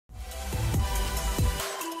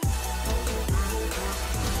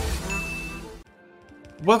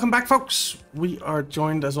Welcome back, folks. We are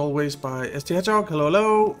joined, as always, by STHedgehog. Hello,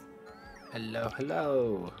 hello. Hello,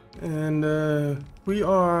 hello. And we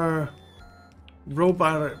are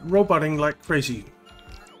roboting like crazy,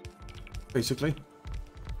 basically.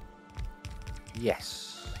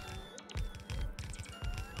 Yes.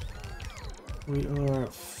 We are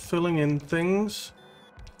filling in things,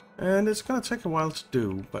 and it's gonna take a while to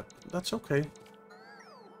do, but that's okay.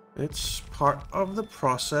 It's part of the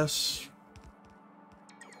process.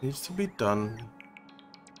 Needs to be done.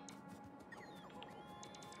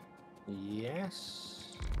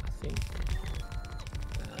 Yes, I think.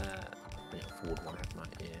 Forward one, haven't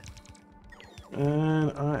I? Yeah.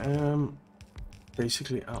 And I am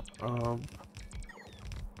basically out of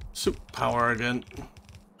soup power again.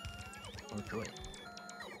 Oh joy.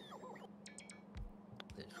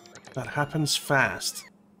 That happens fast.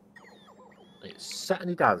 It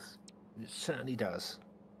certainly does. It certainly does.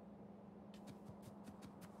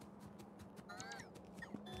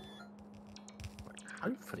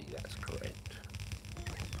 Hopefully that's correct.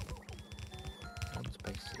 One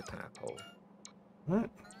space to the power pole. Right.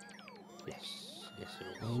 Yes, yes it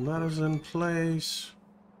is. Well, that is in place.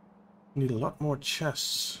 Need a lot more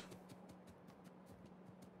chests.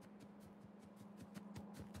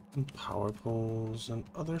 And power poles and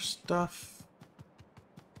other stuff.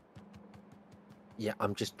 Yeah,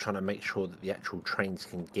 I'm just trying to make sure that the actual trains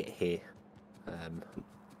can get here.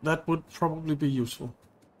 That would probably be useful.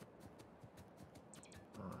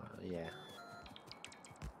 Yeah.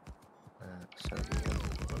 So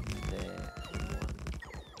one there, one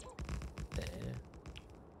there.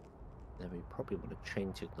 Then we probably want a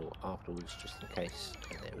chain signal afterwards, just in case.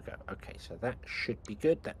 And there we go. Okay, so that should be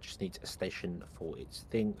good. That just needs a station for its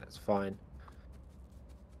thing. That's fine.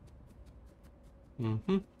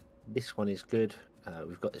 Mm-hmm. This one is good.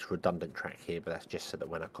 We've got this redundant track here, but that's just so that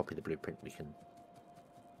when I copy the blueprint, we can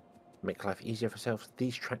make life easier for ourselves.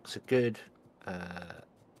 These tracks are good.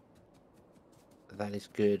 That is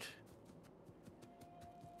good.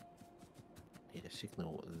 Need a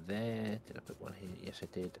signal there. Did I put one here? Yes, I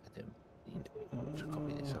did. I didn't need to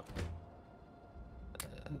copy this up.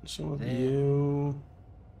 Some of there. you.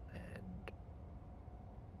 And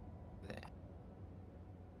there.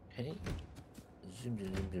 Okay. Zoom,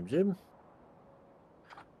 zoom, zoom, zoom, zoom.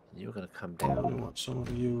 And you're going to come down. We want some of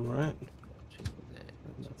you, right?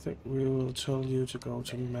 And I think we will tell you to go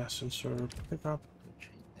to mass insert pickup.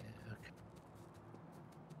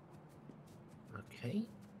 Okay.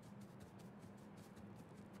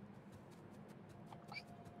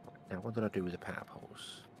 Now, what did I do with the power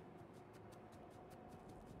poles?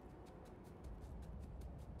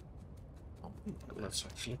 Oh, let's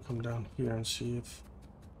actually come down here and see if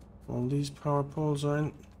all these power poles are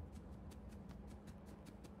in.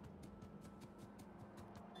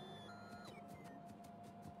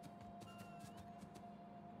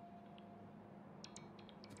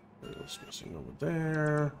 What's missing over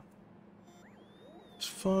there? It's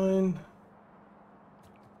fine.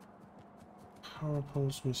 Power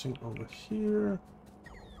poles missing over here.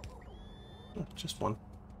 Oh, just one.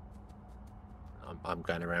 I'm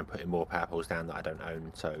going around putting more power poles down that I don't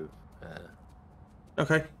own, so...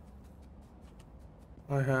 Okay.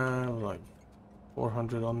 I have like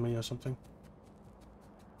 400 on me or something.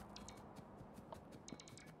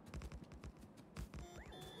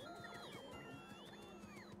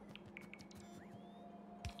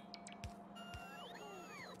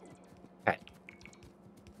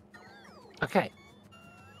 Okay.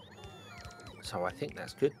 So I think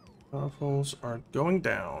that's good. Power poles are going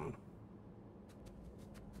down.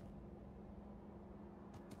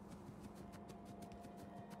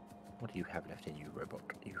 What do you have left in you, robot?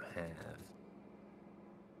 You have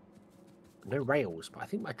no rails, but I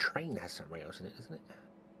think my train has some rails in it, doesn't it?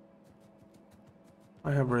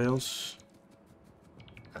 I have rails.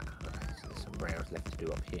 Okay, so there's some rails left to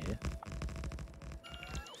do up here.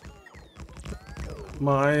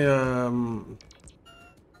 My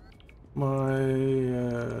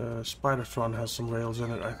Spidertron has some rails in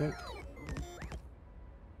it, I think.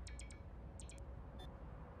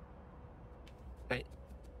 Okay.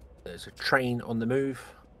 There's a train on the move.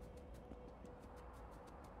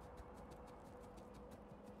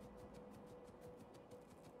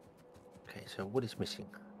 Okay, so what is missing?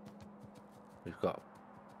 We've got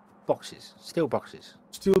boxes, steel boxes.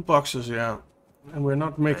 Steel boxes, yeah. And we're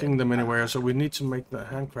not making them anywhere, so we need to make the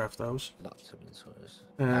handcraft those. Lots of inserters.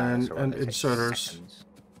 And inserters.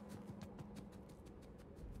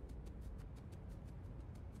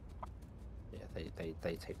 Yeah,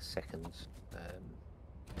 they take seconds.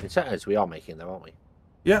 Inserters we are making them, aren't we?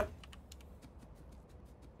 Yeah.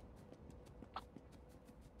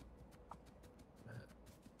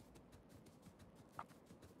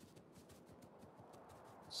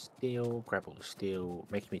 steel. Grab all the steel.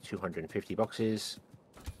 Making me 250 boxes.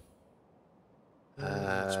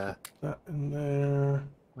 Let's put that in there.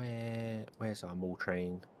 Where's our mall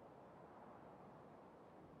train?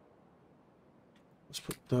 Let's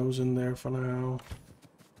put those in there for now.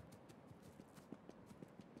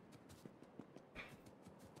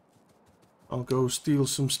 I'll go steal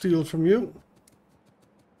some steel from you.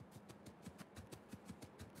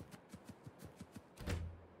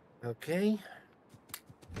 Okay.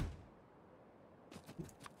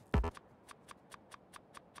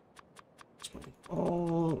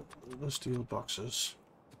 All the steel boxes.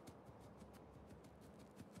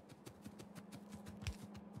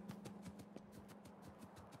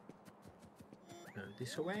 Go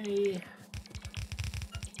this way.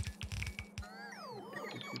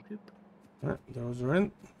 Right, those are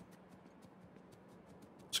in.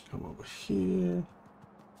 Let's come over here.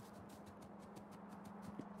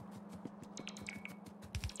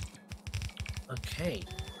 Okay.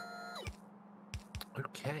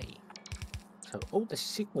 Okay. So all the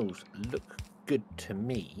signals look good to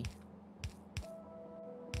me.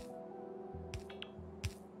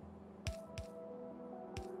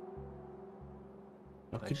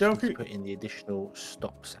 I just need to put in the additional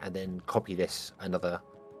stops and then copy this another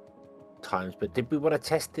times. But did we want to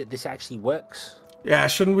test that this actually works? Yeah,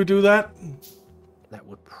 shouldn't we do that? That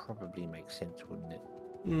would probably make sense, wouldn't it?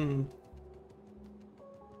 Hmm.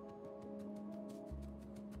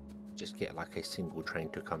 Just get like a single train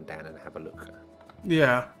to come down and have a look.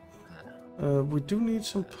 Yeah. We do need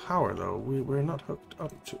some power though. We're not hooked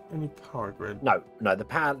up to any power grid. No, the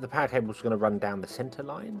power cable was going to run down the center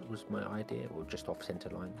line. Was my idea, or just off center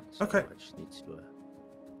line. So okay. I just need to do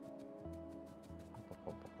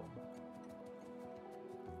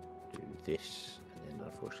this, and then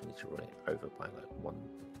unfortunately need to run it over by like one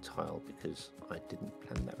tile because I didn't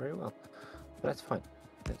plan that very well. But that's fine.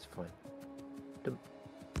 That's fine.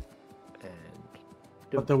 And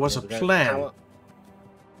but there was a plan.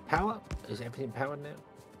 Power? Is everything powered now?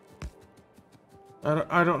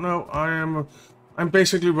 I don't know. I'm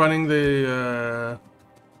basically running the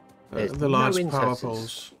large power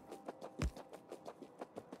poles.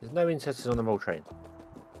 There's no inserters on the mall train.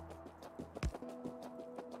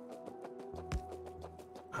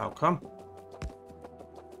 How come?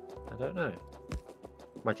 I don't know.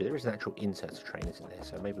 Mind you, there is an actual inserter train, isn't there?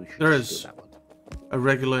 So maybe we should do that one. A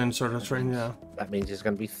regular inserter train, yeah. That means there's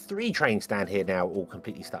going to be 3 trains down here now, all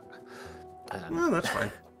completely stuck. No, that's fine.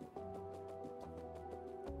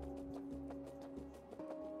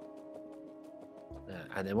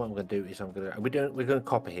 And then what I'm going to do is we're going to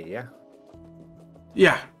copper here, yeah?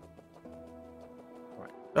 Yeah.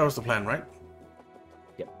 Right. That was the plan, right?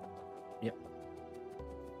 Yep. Yep.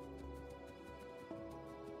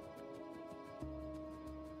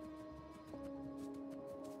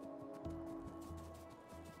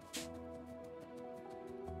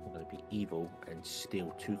 I'm going to be evil and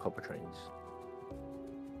steal 2 copper trains.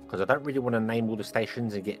 Because I don't really want to name all the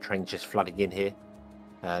stations and get trains just flooding in here.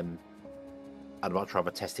 I'd much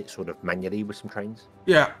rather test it sort of manually with some trains.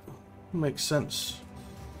 Yeah, makes sense.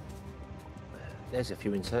 There's a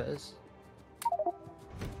few inserters.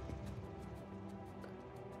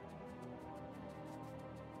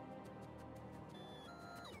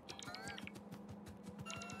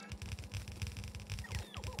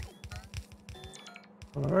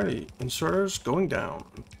 Alrighty, inserters going down.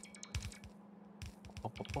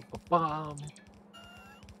 Bomb.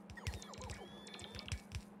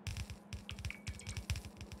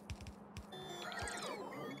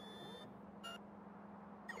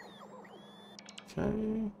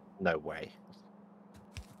 Okay. No way.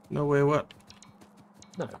 No way what?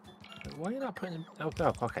 No. Why are you not putting... Oh,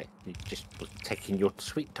 no, okay. You just was taking your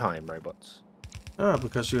sweet time, robots. Ah,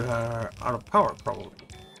 because you are out of power, probably.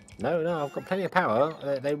 No, I've got plenty of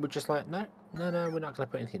power. They were just like, no, we're not going to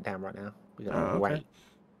put anything down right now. We're going to wait.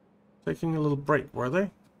 Taking a little break, were they?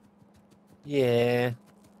 Yeah.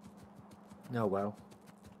 No, well.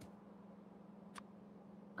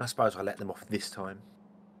 I suppose I'll let them off this time.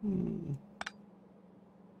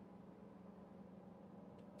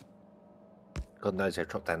 God knows they've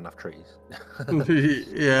chopped down enough trees.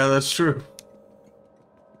 Yeah, that's true.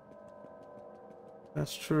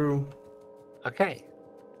 That's true. Okay.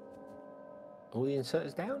 All the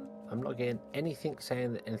inserters down. I'm not getting anything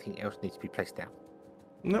saying that anything else needs to be placed down.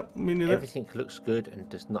 Nope, me neither. Everything looks good and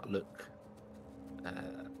does not look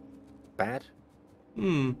bad.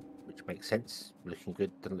 Which makes sense. Looking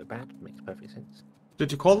good doesn't look bad. Makes perfect sense.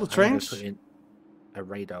 Did you call the trains? Put in a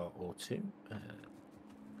radar or 2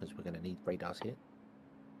 because we're going to need radars here.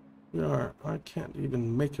 We are. I can't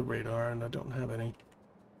even make a radar, and I don't have any.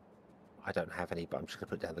 I don't have any, but I'm just gonna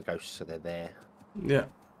put down the ghosts so they're there. Yeah.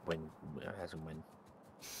 When, as and when.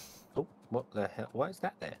 Oh, what the hell? Why is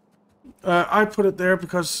that there? I put it there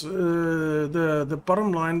because the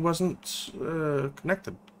bottom line wasn't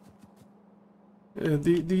connected.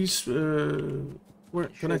 These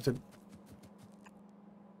weren't connected.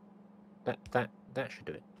 That should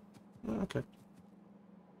do it. Okay.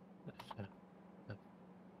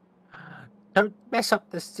 Don't mess up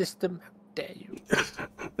the system. How dare you?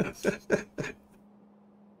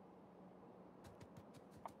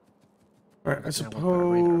 Alright, I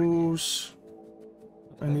suppose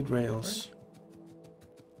I need rails.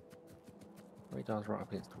 Radar's right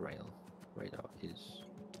up against the rail. Radar is...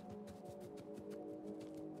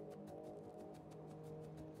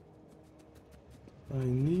 I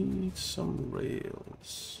need some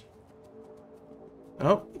rails.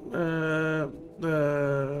 Oh,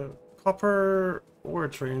 the copper ore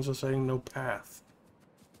trains are saying no path.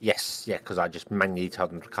 Yes, yeah, because I just manually told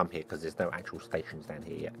them to come here because there's no actual stations down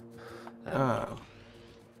here yet. Ah.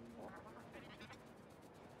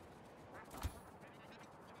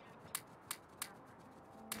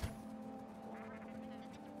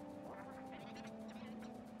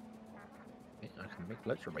 I can make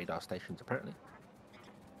loads of radar stations apparently.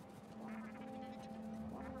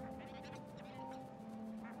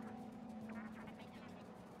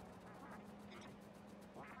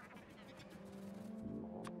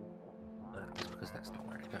 That's because that's not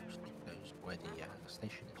where it goes. It goes where the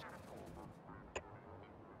station is.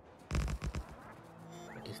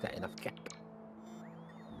 But is that enough gap?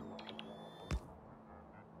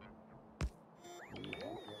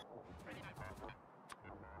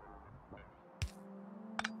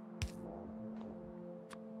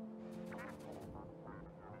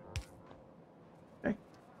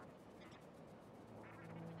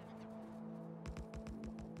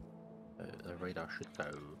 The radar should go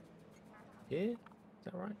here. Is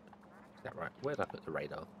that right? Is that right? Where did I put the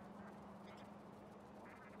radar?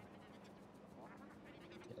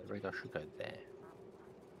 Yeah, the radar should go there.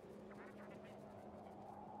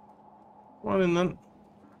 Well, and then.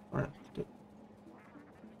 Alright.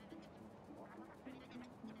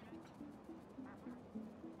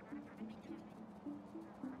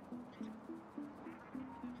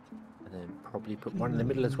 And then probably put one in the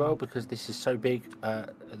middle as well because this is so big,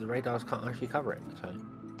 the radars can't actually cover it. So.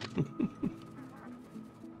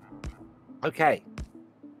 Okay.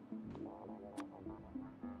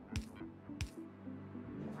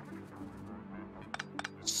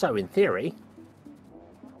 So in theory,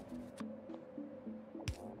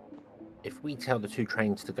 if we tell the two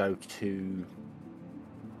trains to go to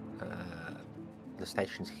the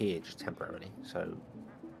stations here just temporarily, so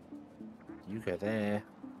you go there,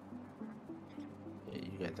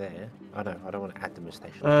 you go there. Oh no, I don't want to add them as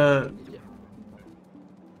stations.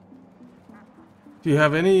 Do you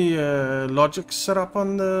have any logic set up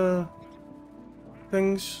on the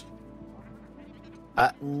things?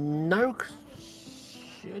 No,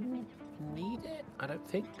 shouldn't need it, I don't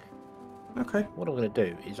think. Okay. What I'm going to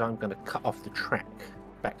do is I'm going to cut off the track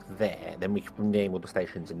back there, then we can name all the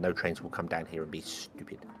stations and no trains will come down here and be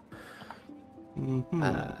stupid.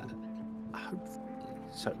 Hopefully.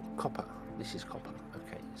 So, copper. This is copper.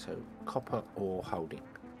 Okay, so copper or holding.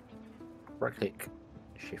 Right click,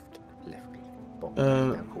 shift, left click. Bomb.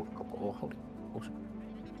 Now called copper or holding. Awesome.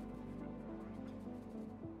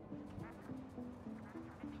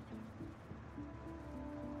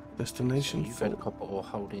 Destination. So you go to copper or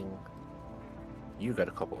holding. You go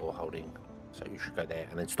to copper or holding. So you should go there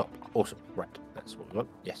and then stop. Awesome. Right. That's what we want.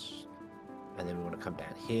 Yes. And then we want to come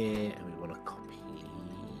down here and we want to copy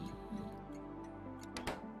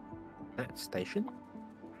that station.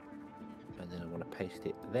 And then I want to paste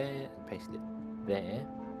it there and paste it there.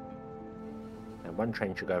 And one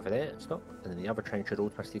train should go over there and stop. And then the other train should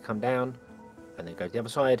automatically come down and then go to the other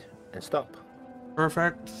side and stop.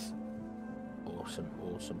 Perfect. Awesome,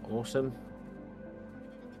 awesome, awesome.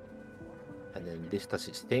 And then this does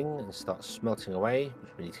its thing and starts smelting away,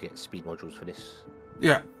 which we need to get speed modules for this.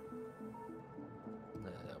 Yeah.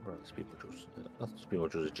 Where are the speed modules? Speed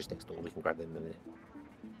modules are just next door, we can grab them in a minute.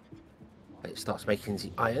 It starts making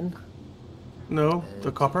the iron. No,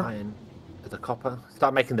 the copper. The copper.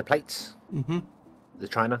 Start making the plates. Mm-hmm. The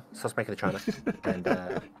china. Starts making the china. And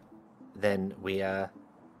then we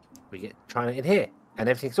get china in here. And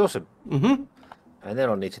everything's awesome. Mm-hmm. And then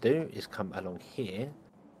all I need to do is come along here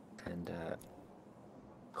and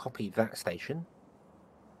copy that station,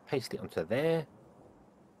 paste it onto there,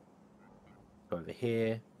 go over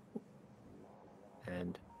here,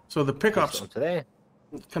 and so the pickups onto there.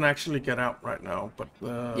 can actually get out right now, but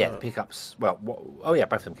yeah, the pickups. Well, oh yeah,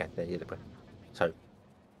 both of them can. Yeah, so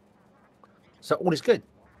So all is good.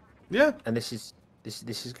 Yeah. And this is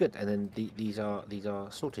good. And then these are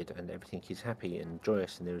sorted, and everything is happy and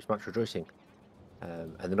joyous, and there is much rejoicing.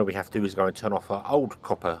 And then all we have to do is go and turn off our old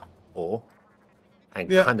copper ore, and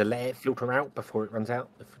Yeah. kind of let it filter out before it runs out.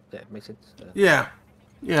 If that makes sense. Yeah.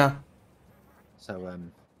 Yeah. So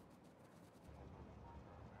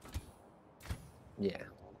yeah.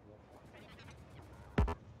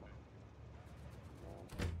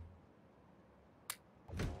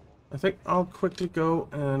 I think I'll quickly go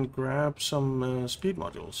and grab some speed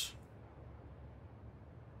modules.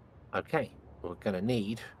 Okay. We're gonna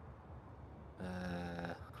need.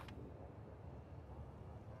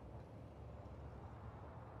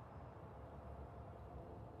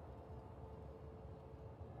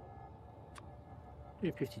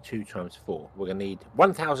 252 times 4. We're going to need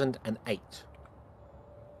 1008.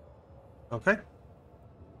 Okay.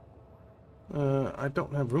 I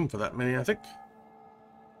don't have room for that many, I think.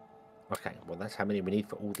 Okay, well, that's how many we need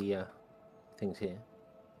for all the things here.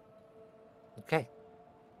 Okay.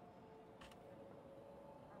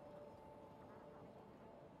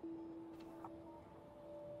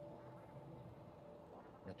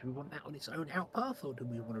 Now, do we want that on its own outpath, or do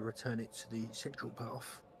we want to return it to the central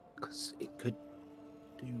path? Because it could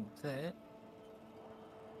do that.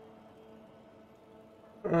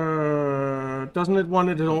 Doesn't it want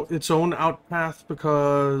its own outpath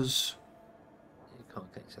because It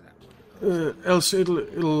can't get to that one. else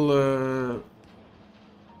it'll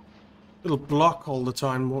block all the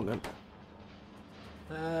time, won't it?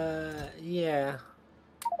 Yeah.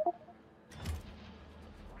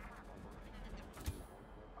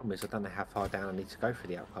 Problem is, I don't know how far down I need to go for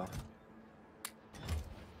the outpath.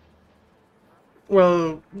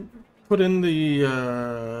 Well, put in the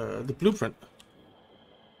blueprint.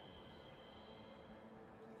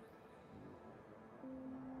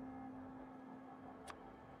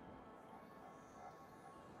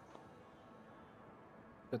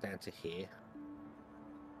 Go down to here.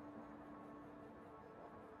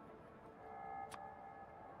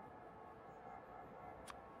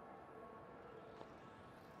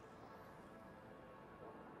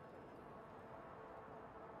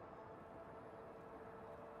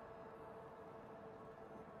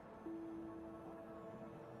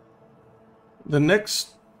 The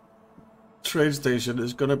next trade station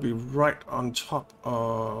is going to be right on top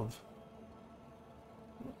of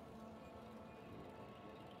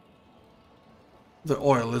the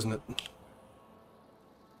oil, isn't it?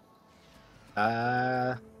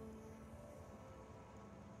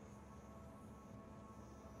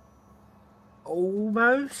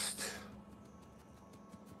 Almost.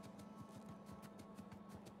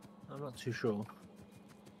 I'm not too sure.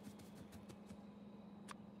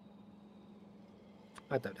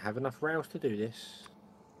 I don't have enough rails to do this.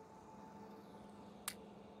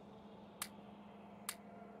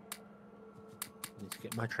 I need to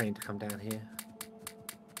get my train to come down here.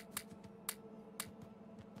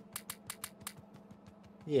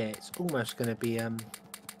 Yeah, it's almost going to be do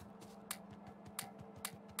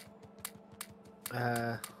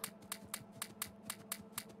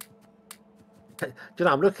you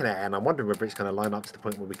know, I'm looking at it and I'm wondering whether it's going to line up to the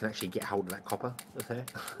point where we can actually get hold of that copper that's there.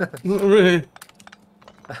 Not really.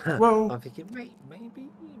 Well, I'm thinking, maybe,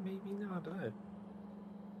 no, I don't know.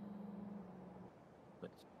 But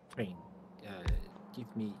train,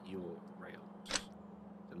 give me your rails.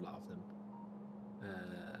 A lot of them.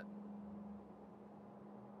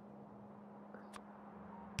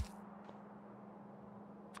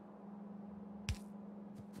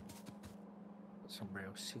 Some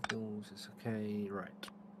rail signals, it's okay, right.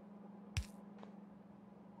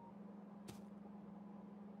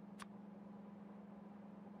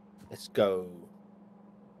 Let's go.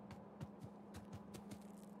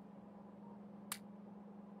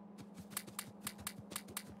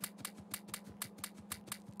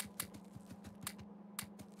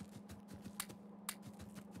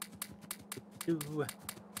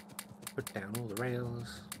 Put down all the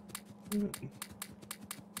rails.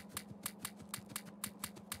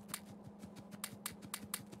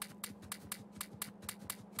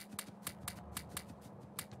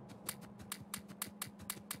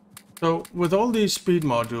 So with all these speed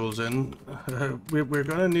modules in, we're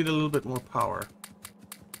gonna need a little bit more power.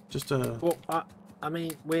 Just a. Well, I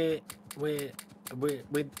mean, we're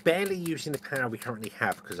barely using the power we currently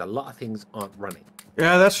have because a lot of things aren't running.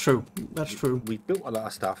 Yeah, that's true. That's true. We've built a lot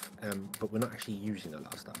of stuff, but we're not actually using a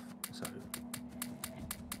lot of stuff. So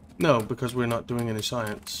No, because we're not doing any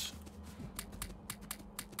science.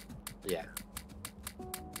 yeah,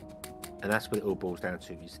 and that's what it all boils down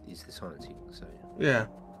to is the sciencing. So Yeah,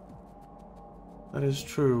 that is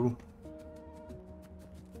true.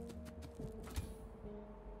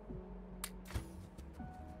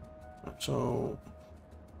 So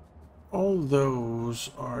all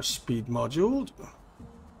those are speed moduled.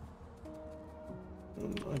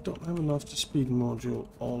 I don't have enough to speed module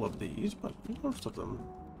all of these, but most of them.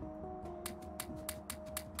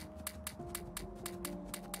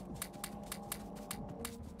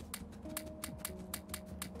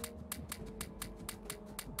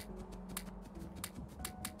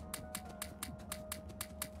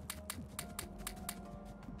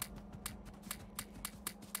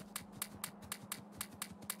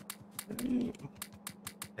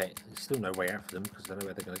 Okay, there's still no way out for them because I know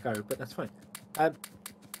where they're going to go, but that's fine.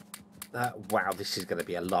 Wow, this is going to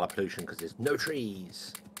be a lot of pollution because there's no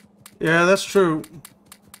trees. Yeah, that's true.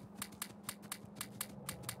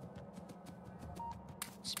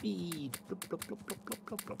 Speed. Blop, blop, blop, blop, blop,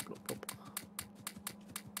 blop, blop, blop, blop.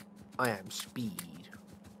 I am speed.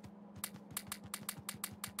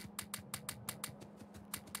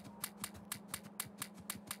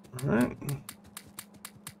 All right.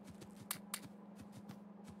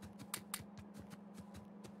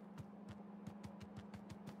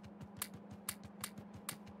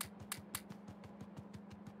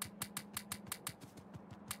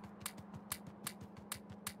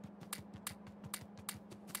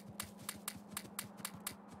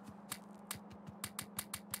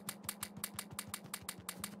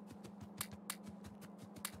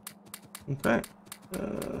 Okay.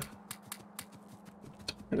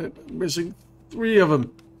 I'm missing 3 of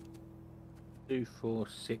them. 2, 4,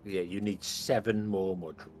 6. Yeah, you need 7 more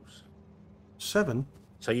modules. 7?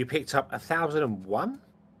 So you picked up 1,001?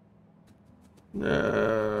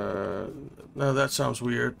 No, that sounds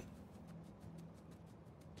weird.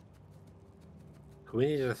 We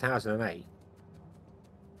needed 1,008.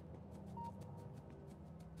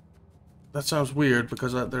 That sounds weird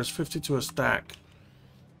because there's 52 a stack.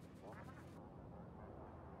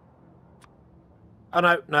 Oh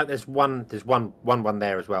no, there's one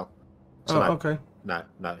there as well. So Oh, no, okay.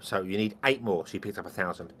 no. So you need 8 more. So you picked up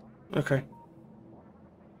 1,000. Okay.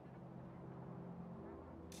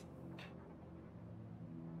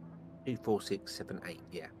 Two, 4, 6, 7, 8.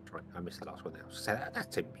 Yeah, right. I missed the last one now. So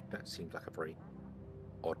that seems like a very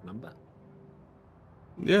odd number.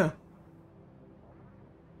 Yeah.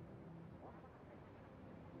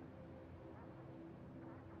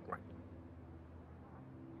 Right.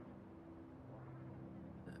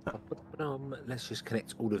 Let's just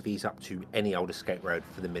connect all of these up to any old escape road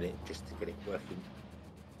for the minute, just to get it working,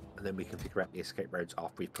 and then we can figure out the escape roads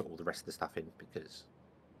after we've put all the rest of the stuff in. Because,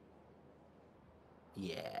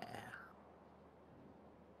 yeah.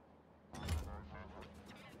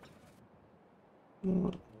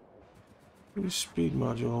 These speed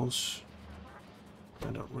modules.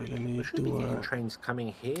 I don't really We need should be getting to. trains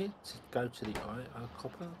coming here to go to the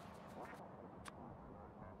copper.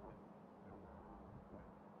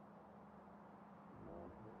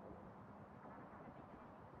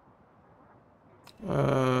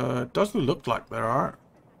 It doesn't look like there are.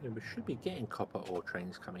 Yeah, we should be getting copper ore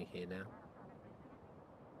trains coming here now.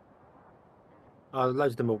 Oh,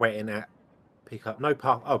 loads of them are waiting at pick up. No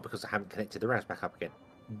park. Oh, because I haven't connected the routes back up again.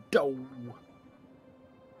 Doh.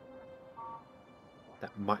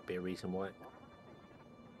 That might be a reason why.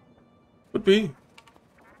 Could be.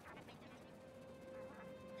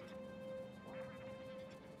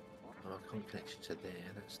 Oh, I can't connect it to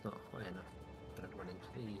there. That's not high enough. I don't run into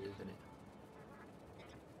these, isn't it?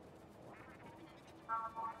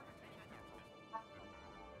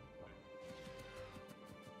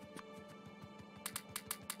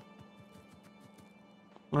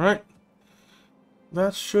 Alright.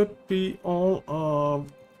 That should be all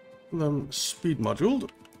of them speed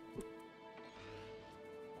moduled.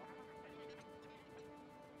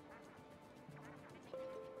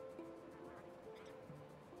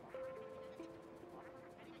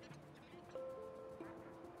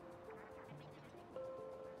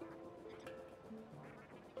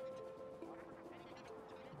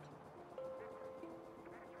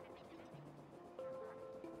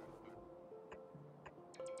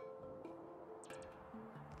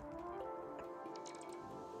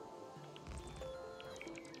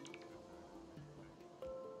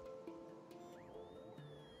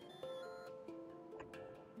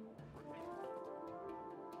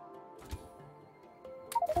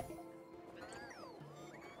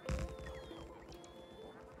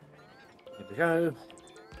 Here we go.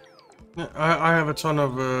 Yeah, I have a ton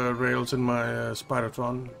of rails in my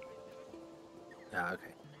Spidertron. Ah,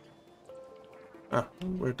 okay. Ah,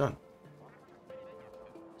 we're done.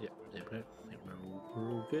 Yep, there we go. I think we're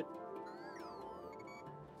all good.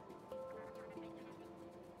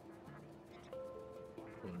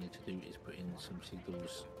 All I need to do is put in some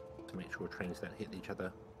signals to make sure trains don't hit each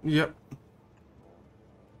other Yep.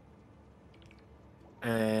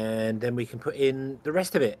 And then we can put in the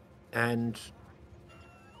rest of it, and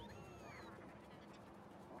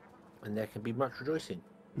there can be much rejoicing.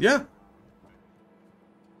 Yeah.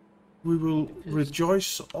 We will Because,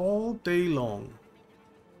 rejoice all day long.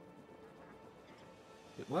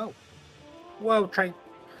 well, train.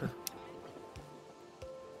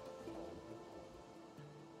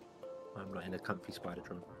 I'm not in a comfy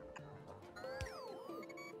Spidertron.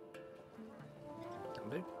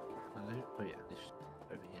 Hello? Hello? Oh yeah, this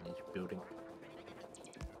over here needs building.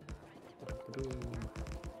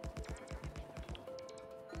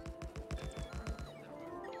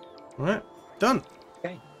 Alright, done.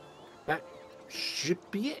 Okay, that should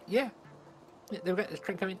be it. Yeah, there we go. There's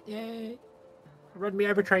train coming. Yay! Run me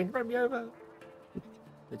over, train. Run me over.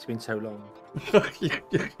 It's been so long.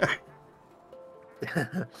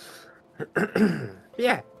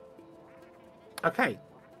 Yeah. Okay.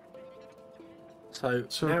 So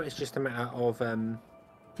now it's just a matter of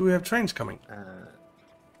do we have trains coming?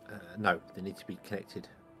 no, they need to be connected.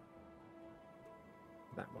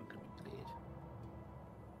 That one can be cleared.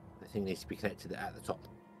 The thing needs to be connected at the top.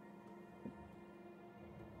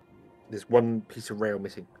 There's one piece of rail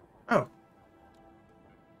missing. Oh.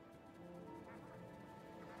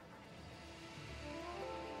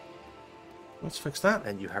 Let's fix that.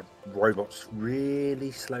 And you have robots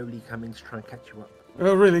really slowly coming to try and catch you up.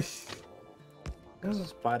 Oh, really? Because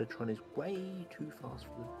the Spidertron is way too fast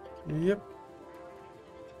for them. Yep.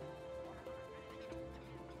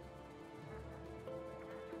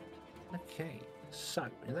 Okay, so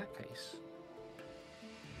in that case,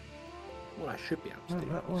 what I should be able to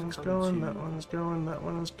do. That one's going, that one's going, that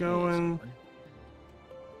one's going.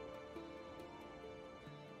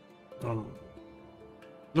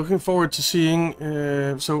 Looking forward to seeing.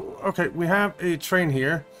 So, okay, we have a train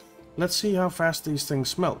here. Let's see how fast these things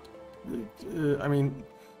smelt. I mean,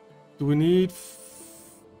 do we need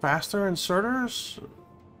faster inserters?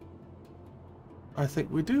 I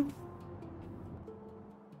think we do.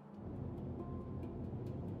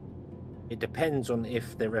 It depends on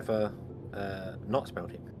if they're ever not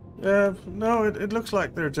smelting. No, it looks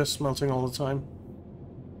like they're just smelting all the time.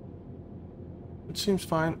 It seems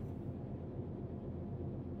fine.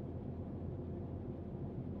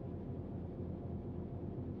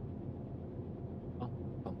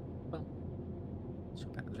 So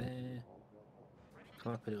back there.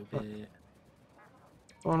 Come up a little bit.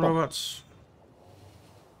 On robots.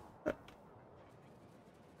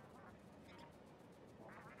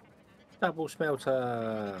 Double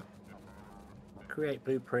smelter. Create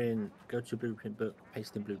blueprint. Go to blueprint book.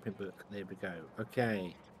 Paste in blueprint book. There we go.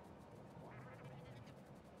 Okay.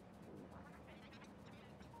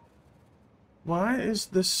 Why is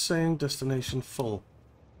this saying destination full?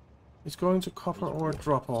 It's going to copper ore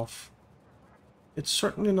drop off. It's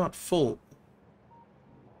certainly not full.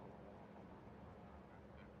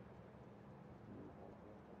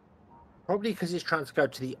 Probably because it's trying to go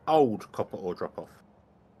to the old copper ore drop off.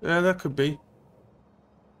 Yeah, that could be.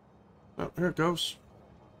 Oh, here it goes.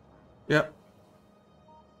 Yep.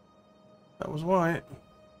 That was why.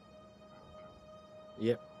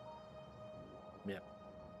 Yep. Yep.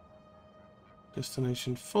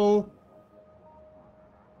 Destination full.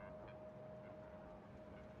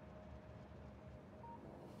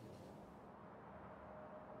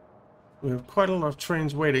 We have quite a lot of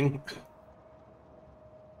trains waiting.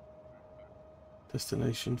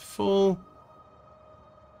 Destination full.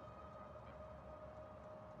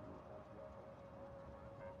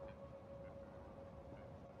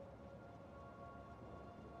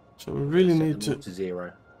 So we really need to... to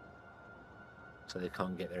zero. So they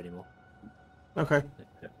can't get there anymore. Okay.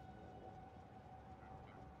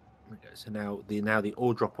 So now the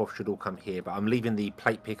ore drop off should all come here, but I'm leaving the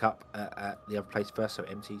plate pickup at the other place first, so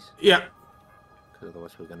it empties. Yeah. Because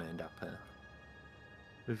otherwise we're going to end up.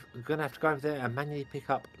 We're going to have to go over there and manually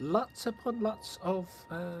pick up lots upon lots of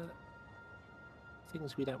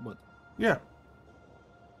things we don't want. Yeah.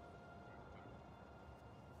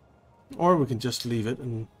 Or we can just leave it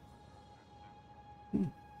and...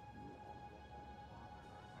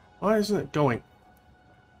 Why isn't it going?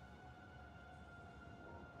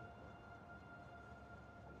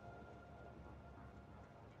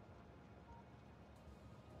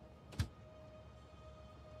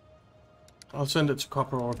 I'll send it to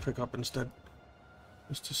copper ore pickup instead.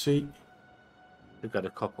 Just to see. We've got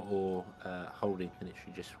a copper ore holding, and it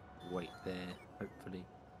should just wait there, hopefully.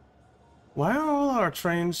 Why are all our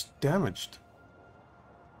trains damaged?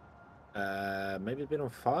 Maybe it's been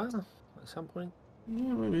on fire at some point.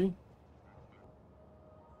 Yeah, maybe.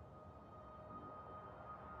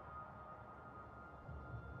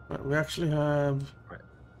 We actually have Right.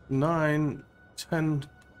 9, 10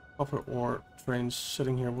 copper ore trains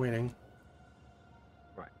sitting here waiting.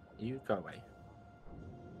 Right. You go away.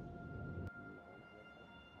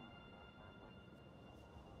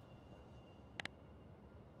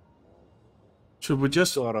 Should we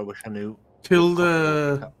just God, I wish I knew kill what copper ore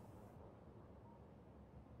the... pickup.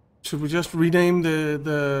 Should we just rename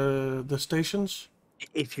the stations?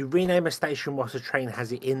 If you rename a station whilst a train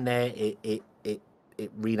has it in there, it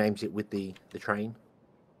renames it with the train.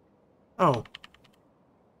 Oh.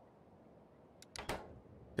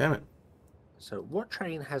 Damn it. So what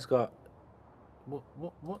train has got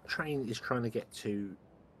what train is trying to get to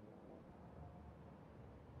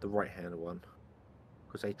the right hand one?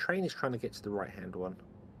 Because a train is trying to get to the right hand one.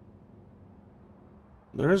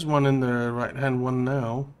 There is one in the right-hand one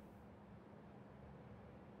now.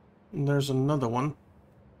 And there's another one.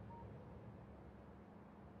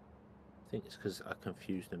 I think it's because I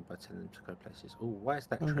confused them by telling them to go places. Oh, why has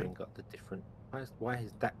that Okay. train got the different? Why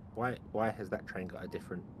has that train got a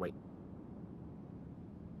different weight?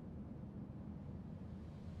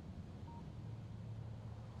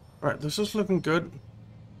 Right, this is looking good.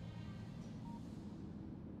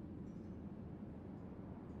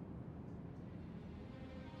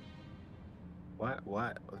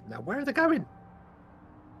 Why? Now where are they going?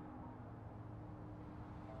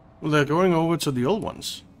 Well, they're going over to the old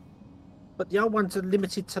ones. But the old ones are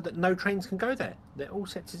limited so that no trains can go there. They're all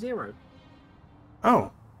set to 0.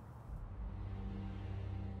 Oh.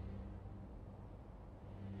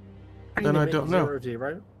 Train Then I limit don't 0, know.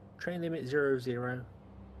 0. Train limit 0, 0.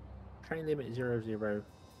 Train limit 0, 0.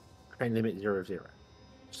 Train limit 0, 0.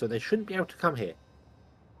 So they shouldn't be able to come here.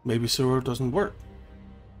 Maybe Zero doesn't work.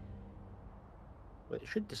 But it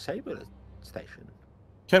should disable a station.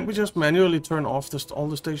 Can't we just manually turn off all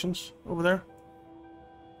the stations over there?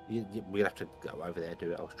 We'll have to go over there and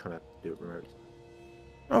do it. I was trying to do it remotely.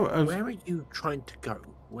 Oh, Where are you trying to go?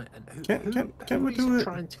 Where, and who, Can't we do it?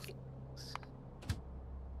 trying to get...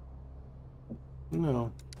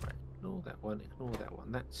 No. Right, ignore that one, ignore that one.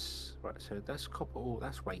 That's right, so that's copper ore,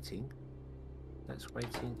 that's waiting. That's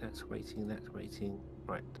waiting, that's waiting, that's waiting.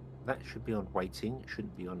 Right, that should be on waiting, it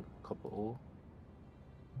shouldn't be on copper ore.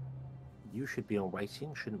 You should be on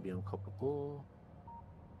waiting, shouldn't be on copper ore.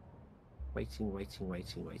 Waiting, waiting,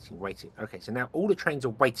 waiting, waiting, waiting. Okay, so now all the trains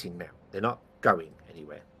are waiting now. They're not going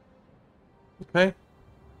anywhere. Okay.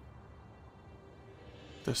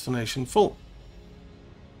 Destination full.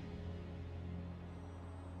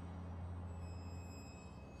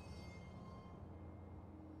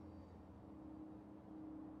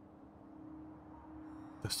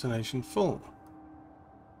 Destination full.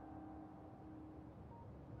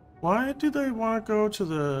 Why do they want to go to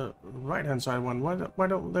the right-hand side one? Why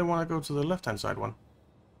don't they want to go to the left-hand side one?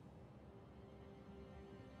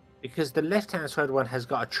 Because the left-hand side one has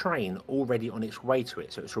got a train already on its way to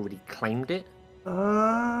it, so it's already claimed it.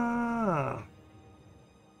 Ah.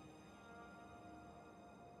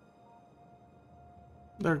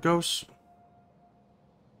 There it goes.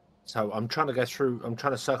 So I'm trying to go through, I'm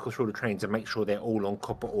trying to circle through the trains and make sure they're all on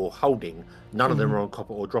copper ore holding. None of them are on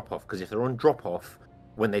copper ore drop-off, because if they're on drop-off,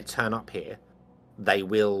 when they turn up here, they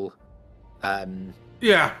will...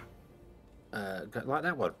 Yeah. Go, like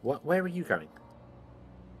that one. Where are you going?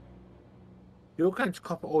 You're going to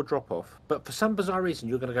copper ore drop-off, but for some bizarre reason,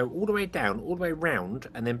 you're going to go all the way down, all the way round,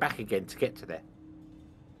 and then back again to get to there.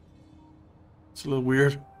 It's a little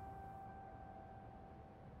weird.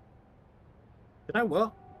 You know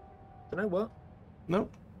what? You know what?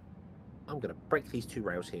 Nope. I'm going to break these 2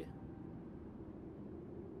 rails here.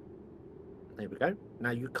 There we go.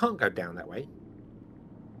 Now you can't go down that way.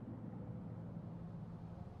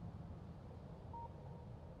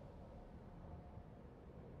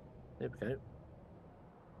 There we go.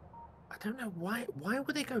 I don't know why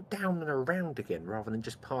would they go down and around again rather than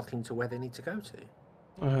just parking to where they need to go to?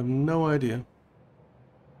 I have no idea.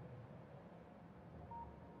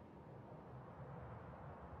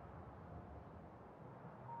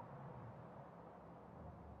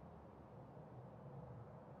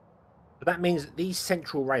 But that means that these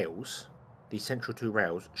central rails, these central 2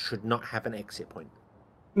 rails, should not have an exit point.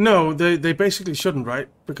 No, they basically shouldn't, right?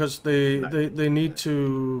 Because they need No.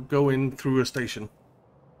 to go in through a station.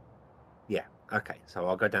 Yeah. Okay. So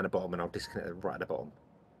I'll go down the bottom and I'll disconnect them right at the bottom,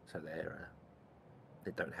 so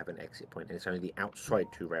they don't have an exit point, and it's only the outside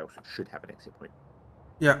 2 rails that should have an exit point.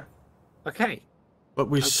 Yeah. Okay. But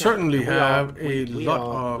we Okay. certainly have a lot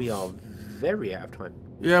of... We are very out of time.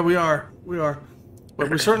 Yeah, we are. We are. But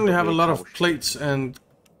we certainly have a lot of troubleshooting. plates and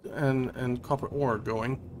copper ore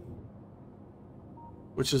going,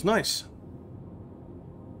 which is nice.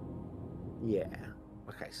 Yeah.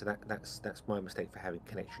 Okay, so that's my mistake for having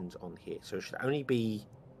connections on here. So it should only be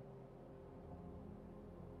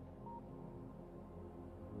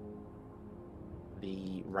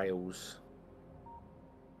the rails.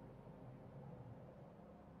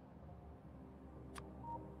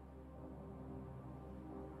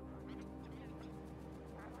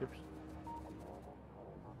 Oops.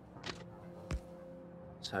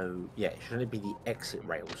 So yeah, it should only be the exit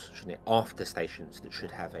rails, shouldn't it? After stations that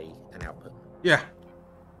should have an output. Yeah.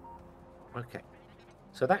 Okay.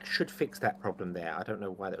 So that should fix that problem there. I don't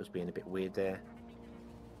know why that was being a bit weird there.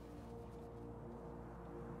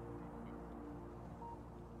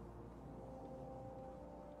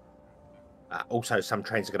 Also, some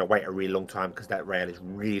trains are going to wait a really long time because that rail is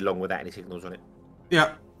really long without any signals on it.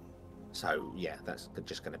 Yeah. So yeah, that's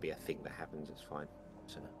just going to be a thing that happens. It's fine.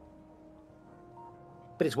 So,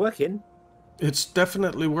 but it's working. It's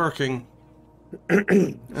definitely working.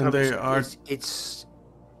 And so they are. It's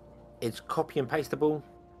copy and pasteable.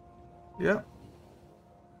 Yeah.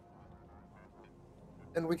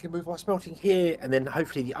 And we can move our smelting here, and then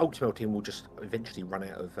hopefully the old smelting will just eventually run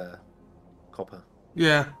out of copper.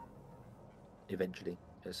 Yeah. Eventually,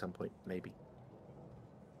 at some point, maybe.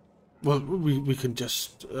 Well, we can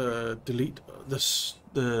just delete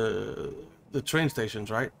the train stations,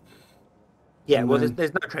 right? Yeah, And well, then...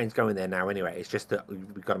 there's no trains going there now anyway. It's just that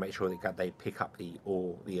we've got to make sure that they pick up the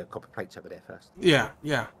copper plates over there first. Yeah,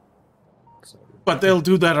 yeah. So... But they'll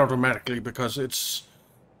do that automatically because it's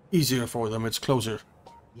easier for them. It's closer.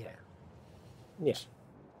 Yeah. Yeah.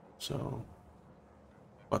 So...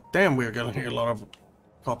 But damn, we're getting a lot of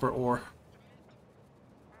copper ore.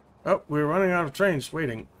 Oh, we're running out of trains.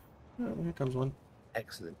 Waiting. Oh, here comes one.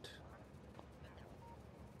 Excellent.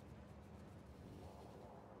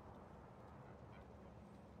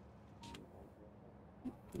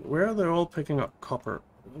 Where are they all picking up copper?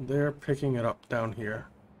 They're picking it up down here.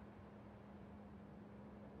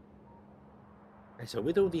 Okay, so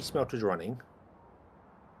with all these smelters running,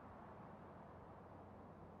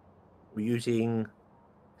 we're using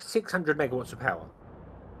 600 megawatts of power.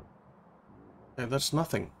 Yeah, that's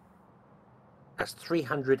nothing. That's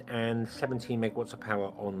 317 megawatts of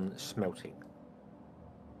power on smelting.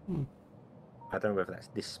 Hmm. I don't know whether that's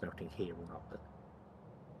this smelting here or not, but...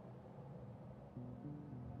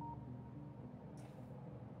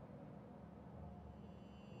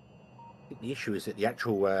 I think the issue is that the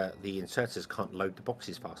actual the inserters can't load the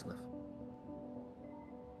boxes fast enough.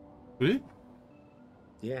 Really?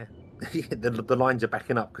 Yeah, the lines are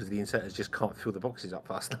backing up because the inserters just can't fill the boxes up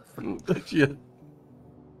fast enough. Yeah.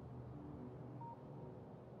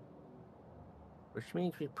 Which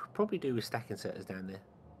means we probably do with stack inserters down there.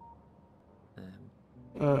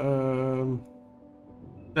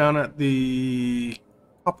 Down at the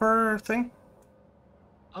copper thing?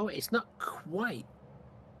 Oh, it's not quite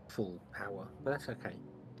full power, but that's okay.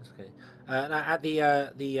 That's okay. No, at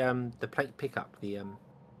the plate pickup,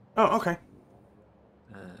 Oh, okay.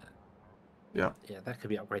 Yeah. Yeah, that could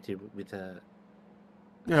be upgraded with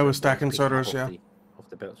Yeah, with stack inserters, yeah. Off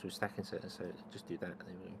the belts with stack inserters, so just do that. There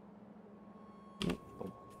we go.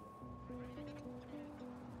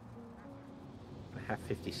 I have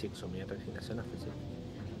 56 on me. I don't think that's enough, is it?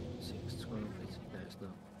 6, 12, 18. No, it's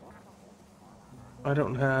not. I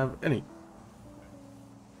don't have any.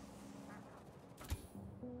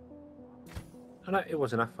 Oh, no, it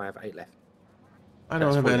was enough. I have 8 left. I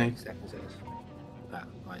don't have any. Stack inserters.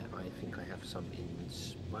 I think I have some in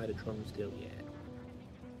Spidertron still. Yeah.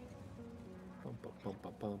 Bum, bum,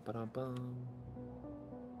 bum, bum, bum, bum.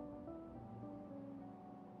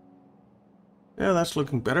 Yeah, that's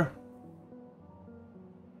looking better.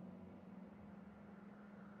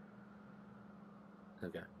 There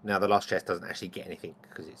we go. Now the last chest doesn't actually get anything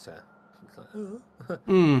because it's like,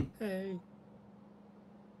 hey.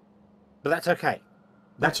 But that's okay.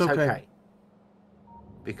 That's okay.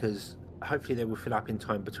 Because hopefully they will fill up in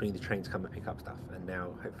time between the trains come and pick up stuff. And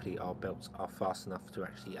now hopefully our belts are fast enough to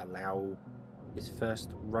actually allow this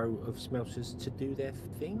first row of smelters to do their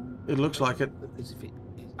thing. It looks like it. Because if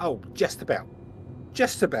oh, just about.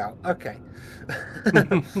 Just about. Okay.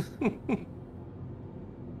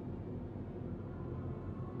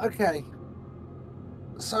 Okay.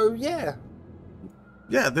 So, yeah.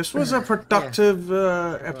 Yeah, this was a productive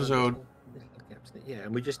episode. Yeah,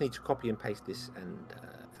 and we just need to copy and paste this and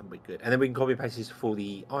we're good. And then we can copy and paste this for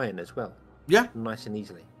the iron as well. Yeah. Nice and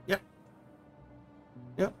easily. Yeah.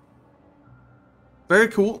 Yep. Very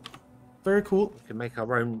cool. Very cool. We can make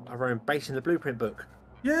our own base in the blueprint book.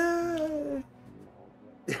 Yay!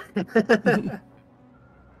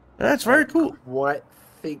 That's very cool. Quite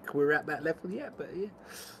think we're at that level yet, but yeah.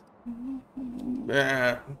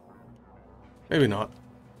 Yeah. Maybe not.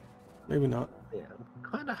 Maybe not. Yeah, I'm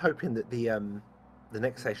kind of hoping that the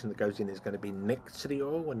next station that goes in is going to be next to the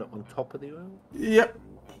oil and not on top of the oil. Yep.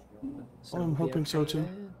 So I'm we'll be hoping so okay too.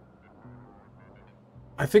 there.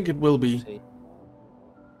 I think it will be. See.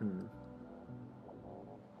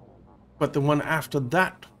 But the one after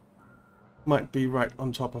that might be right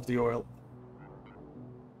on top of the oil.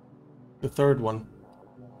 The third one.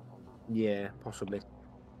 Yeah, possibly.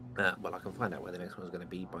 Well, I can find out where the next one's going to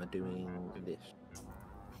be by doing this.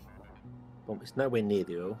 Well, it's nowhere near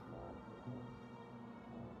the oil.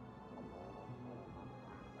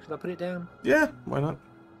 Should I put it down? Yeah, why not?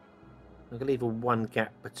 I'm going to leave a one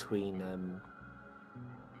gap between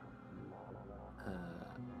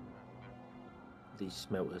these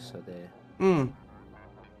smelters, so they're... Mm.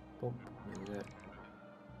 Boom, there we go.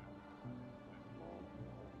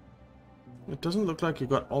 It doesn't look like you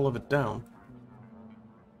got all of it down.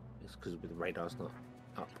 It's because the radar's not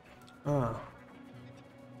up. Ah.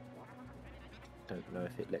 Don't know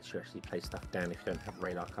if it lets you actually place stuff down if you don't have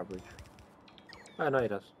radar coverage. Oh no, it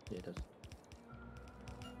does. Yeah, it does.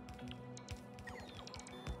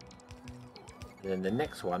 And then the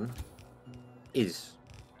next one is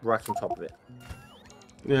right on top of it.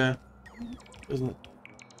 Yeah. Isn't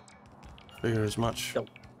figure as much.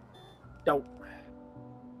 Don't.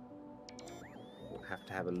 We'll have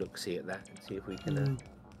to have a look-see at that and see if we can...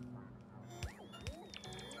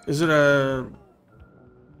 Is it a...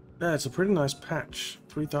 Yeah, it's a pretty nice patch.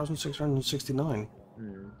 3,669.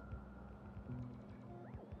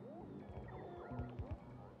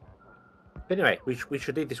 Anyway, we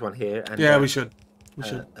should leave this one here. And, yeah, we should. We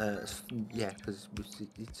should. Yeah, because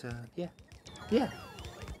it's... Yeah.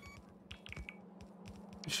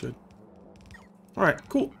 We should. Alright,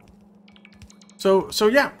 cool. So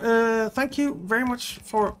yeah, thank you very much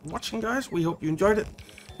for watching, guys. We hope you enjoyed it.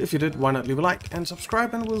 If you did, why not leave a like and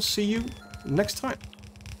subscribe, and we'll see you next time.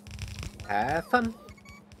 Have fun.